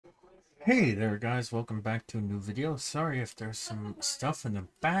Hey there guys, welcome back to a new video. Sorry if there's some stuff in the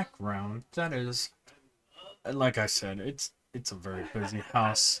background. That is, like I said, it's a very busy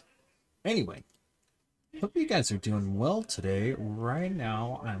house. Anyway, hope you guys are doing well today. Right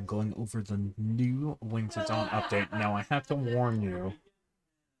now, I'm going over the new Wings of Dawn update. Now, I have to warn you,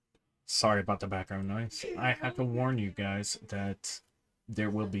 sorry about the background noise. I have to warn you guys that there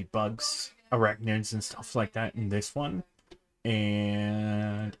will be bugs, arachnids, and stuff like that in this one.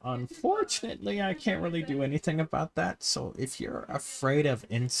 And unfortunately, I can't really do anything about that. So if you're afraid of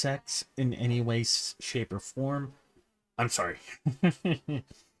insects in any way, shape, or form, I'm sorry.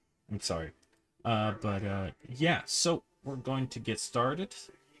 I'm sorry. But yeah, so we're going to get started.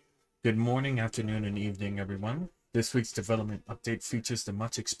 Good morning, afternoon, and evening, everyone. This week's development update features the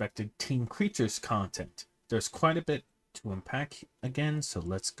much expected Team Creatures content. There's quite a bit to unpack again, so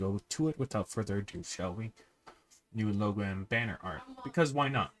let's go to it without further ado, shall we? New logo and banner art, because why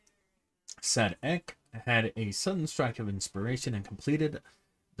not? Sad Ek had a sudden strike of inspiration and completed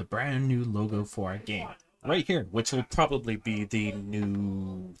the brand new logo for our game right here, which will probably be the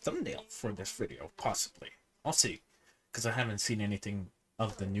new thumbnail for this video, possibly. I'll see, because I haven't seen anything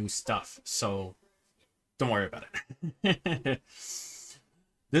of the new stuff, so don't worry about it.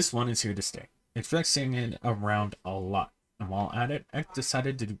 This one is here to stay. It's flexing it around a lot. And while at it, Ek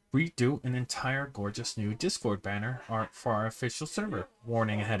decided to redo an entire gorgeous new Discord banner art for our official server.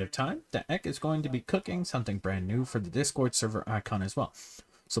 Warning ahead of time that Ek is going to be cooking something brand new for the Discord server icon as well.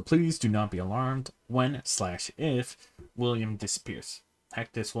 So please do not be alarmed when/if William disappears.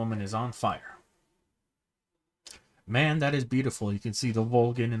 Heck, this woman is on fire. Man, that is beautiful. You can see the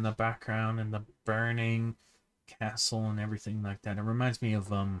Volgan in the background and the burning castle and everything like that. It reminds me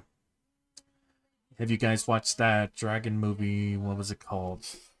of have you guys watched that dragon movie? What was it called?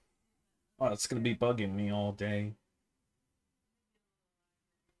 Oh, it's gonna be bugging me all day.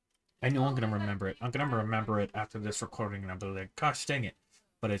 I know I'm gonna remember it. I'm gonna remember it after this recording, and I'll be like, "Gosh, dang it!"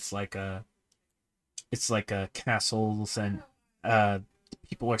 But it's like a castles and uh,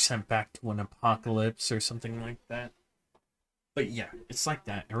 people are sent back to an apocalypse or something like that. But yeah, it's like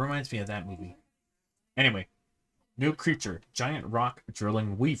that. It reminds me of that movie. Anyway, new creature, giant rock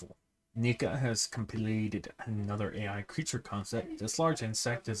drilling weevil. Nika has completed another AI creature concept. This large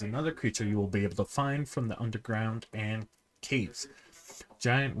insect is another creature you will be able to find from the underground and caves.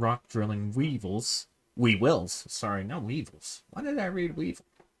 Giant rock drilling weevils, sorry, not weevils. Why did I read weevil?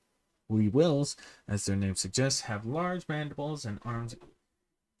 Weevils, as their name suggests, have large mandibles and arms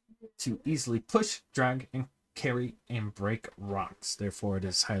to easily push, drag, and carry and break rocks. Therefore, it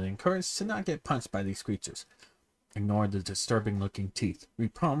is highly encouraged to not get punched by these creatures. Ignore the disturbing looking teeth. We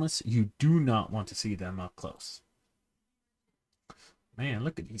promise you do not want to see them up close. Man,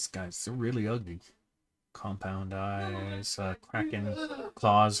 look at these guys. They're really ugly. Compound eyes, cracking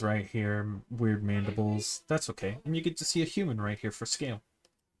claws right here, weird mandibles. That's okay. And you get to see a human right here for scale.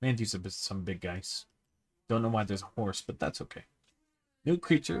 Man, these are some big guys. Don't know why there's a horse, but that's okay. New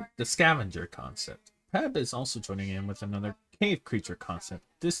creature, the scavenger concept. Peb is also joining in with another cave creature concept.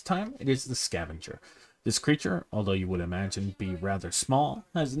 This time, it is the scavenger. This creature, although you would imagine be rather small,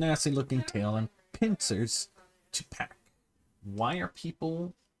 has a nasty looking tail and pincers to pack. Why are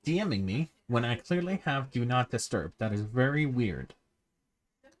people DMing me when I clearly have do not disturb? That is very weird.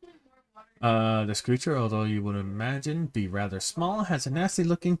 This creature, although you would imagine be rather small, has a nasty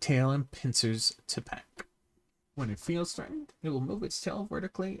looking tail and pincers to pack. When it feels threatened, it will move its tail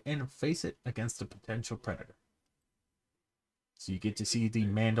vertically and face it against a potential predator. So you get to see the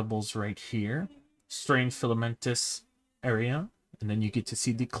mandibles right here, strange filamentous area, and then you get to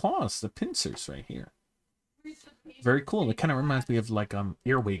see the claws, the pincers right here. Very cool. It kind of reminds me of like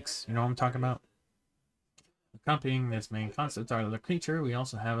earwigs. You know what I'm talking about? Accompanying this main concept art of the creature, we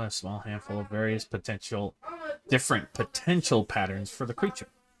also have a small handful of various different potential patterns for the creature.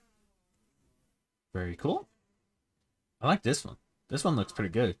 Very cool. I like this one. This one looks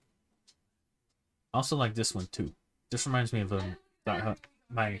pretty good. I also like this one too. This reminds me of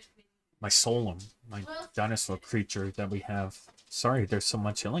my Solum, my dinosaur creature that we have. Sorry, there's so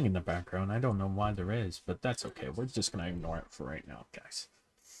much yelling in the background. I don't know why there is, but that's okay. We're just gonna ignore it for right now, guys.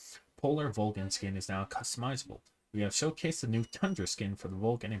 Polar Volgan skin is now customizable. We have showcased the new Tundra skin for the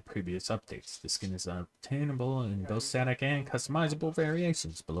Volgan in previous updates. The skin is obtainable in both static and customizable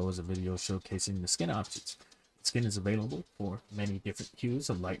variations. Below is a video showcasing the skin options. The skin is available for many different hues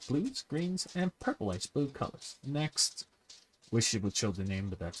of light blues, greens, and purplish blue colors. Next, wish it would show the name,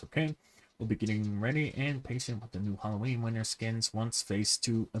 but that's okay. We'll be getting ready and patient with the new Halloween winter skins once phase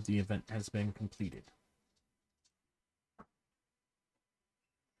 2 of the event has been completed.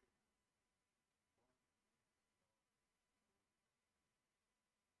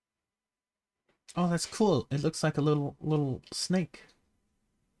 Oh, that's cool. It looks like a little snake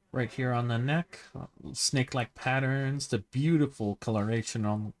right here on the neck. Snake-like patterns, the beautiful coloration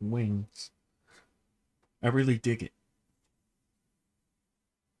on the wings. I really dig it.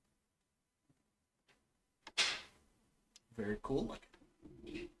 Very cool looking.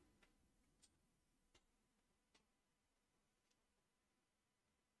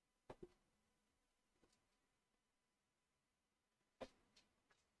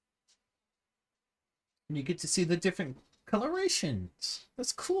 And you get to see the different colorations.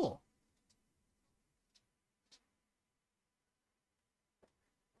 That's cool.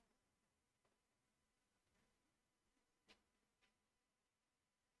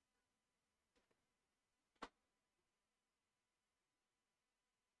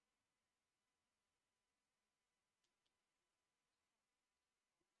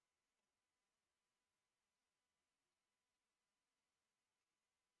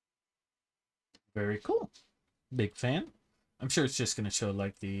 Very cool. Big fan. I'm sure it's just going to show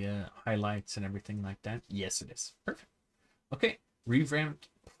like the highlights and everything like that. Yes, it is. Perfect. Okay. Revamped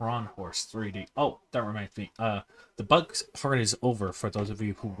Prawn Horse 3D. Oh, that reminds me. The bugs part is over for those of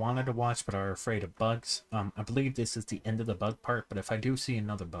you who wanted to watch but are afraid of bugs. I believe this is the end of the bug part, but if I do see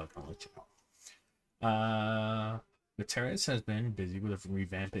another bug, I'll let you know. Gutierrez has been busy with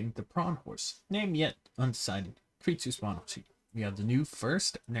revamping the Prawn Horse, name yet undecided, creature's model sheet. We have the new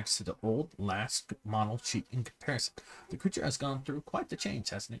first next to the old last model sheet in comparison. The creature has gone through quite the change,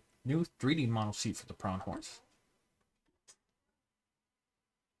 hasn't it? New 3D model sheet for the Prawn Horse.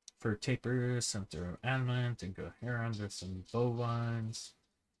 Fur taper, center of adamant, incoherent, there's some bovines,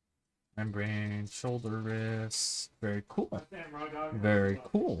 membrane, shoulder wrists. Very cool. Very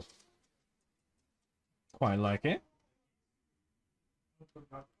cool. Quite like it.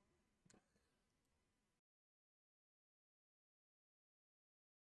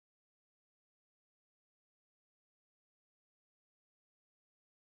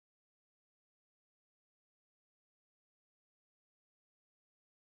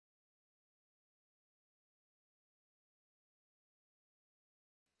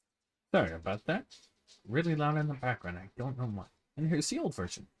 Sorry about that. Really loud in the background. I don't know why. And here's the old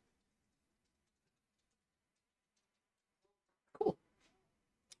version. Cool.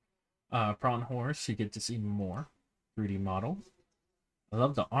 Prawn Horse, you get to see more 3D model. I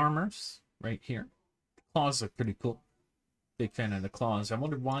love the armors right here. Claws are pretty cool. Big fan of the claws. I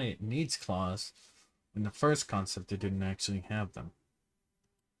wondered why it needs claws. In the first concept, it didn't actually have them.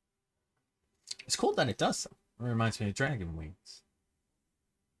 It's cool that it does, though. It reminds me of dragon wings.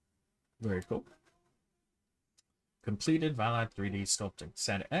 Very cool. Completed Valad 3D sculpting.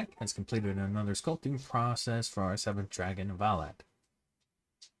 Santa Ek has completed another sculpting process for our 7th dragon, Valad.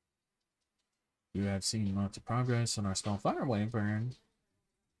 You have seen lots of progress on our small fire wyvern,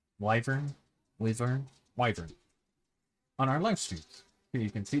 on our live streams. Here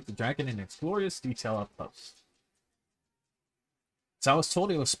you can see the dragon in its glorious detail up close. So I was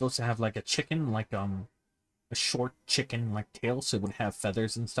told it was supposed to have like a chicken, like a short chicken like tail, so it would have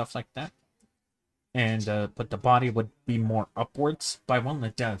feathers and stuff like that. And but the body would be more upwards. By one of the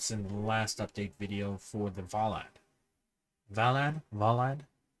deaths in the last update video for the Valad. Valad.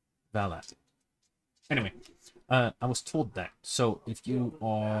 Anyway, I was told that. So if you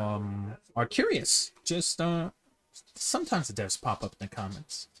are curious, just sometimes the devs pop up in the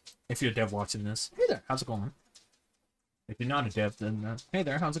comments. If you're a dev watching this, hey there, how's it going? If you're not a dev, then hey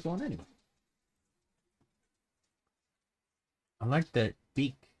there, how's it going anyway? I like that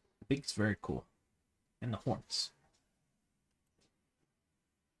beak. The beak's very cool. And the horns.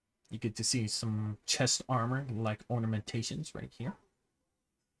 You get to see some chest armor like ornamentations right here.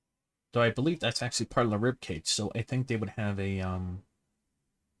 Though I believe that's actually part of the rib cage, so I think they would have a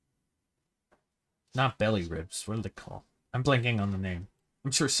not belly ribs. What are they called? I'm blanking on the name.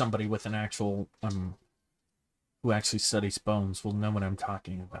 I'm sure somebody with an actual who actually studies bones will know what I'm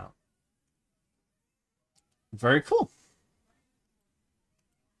talking about. Very cool.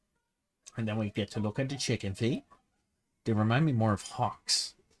 And then we get to look at the chicken feet. They remind me more of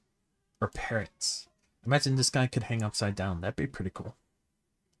hawks or parrots. Imagine this guy could hang upside down. That'd be pretty cool.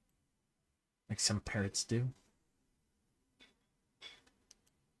 Like some parrots do.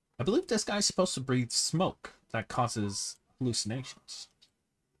 I believe this guy's supposed to breathe smoke that causes hallucinations.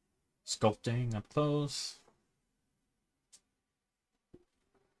 Sculpting up close.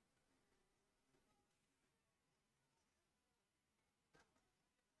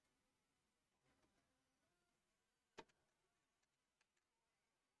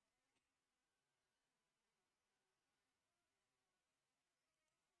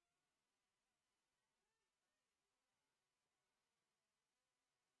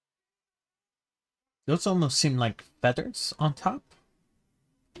 Those almost seem like feathers on top,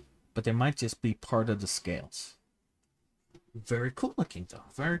 but they might just be part of the scales. Very cool looking, though.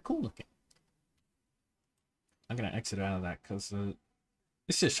 Very cool looking. I'm going to exit out of that because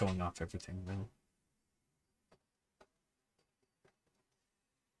it's just showing off everything, really.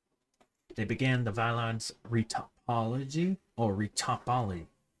 They began the Vylon's retopology, or retopology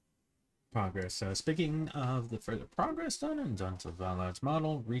progress. Speaking of the further progress done in Dungeons of Vylon's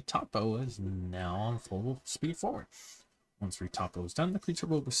model, retopo is now on full speed forward. Once retopo is done, the creature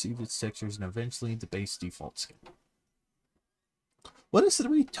will receive its textures and eventually the base default skin. What is the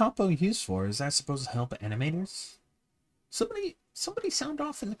retopo used for? Is that supposed to help animators? Somebody sound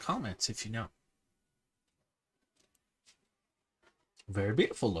off in the comments if you know. Very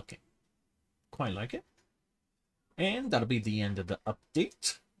beautiful looking. Quite like it. And that'll be the end of the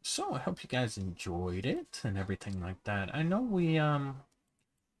update. So I hope you guys enjoyed it and everything like that. I know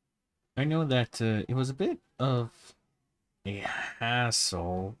that it was a bit of a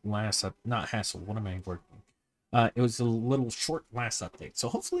hassle not hassle, what am I working? It was a little short last update. So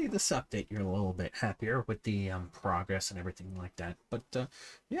hopefully this update you're a little bit happier with the progress and everything like that. But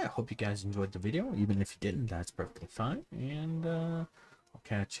yeah, I hope you guys enjoyed the video. Even if you didn't, that's perfectly fine. And I'll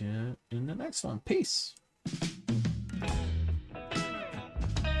catch you in the next one. Peace.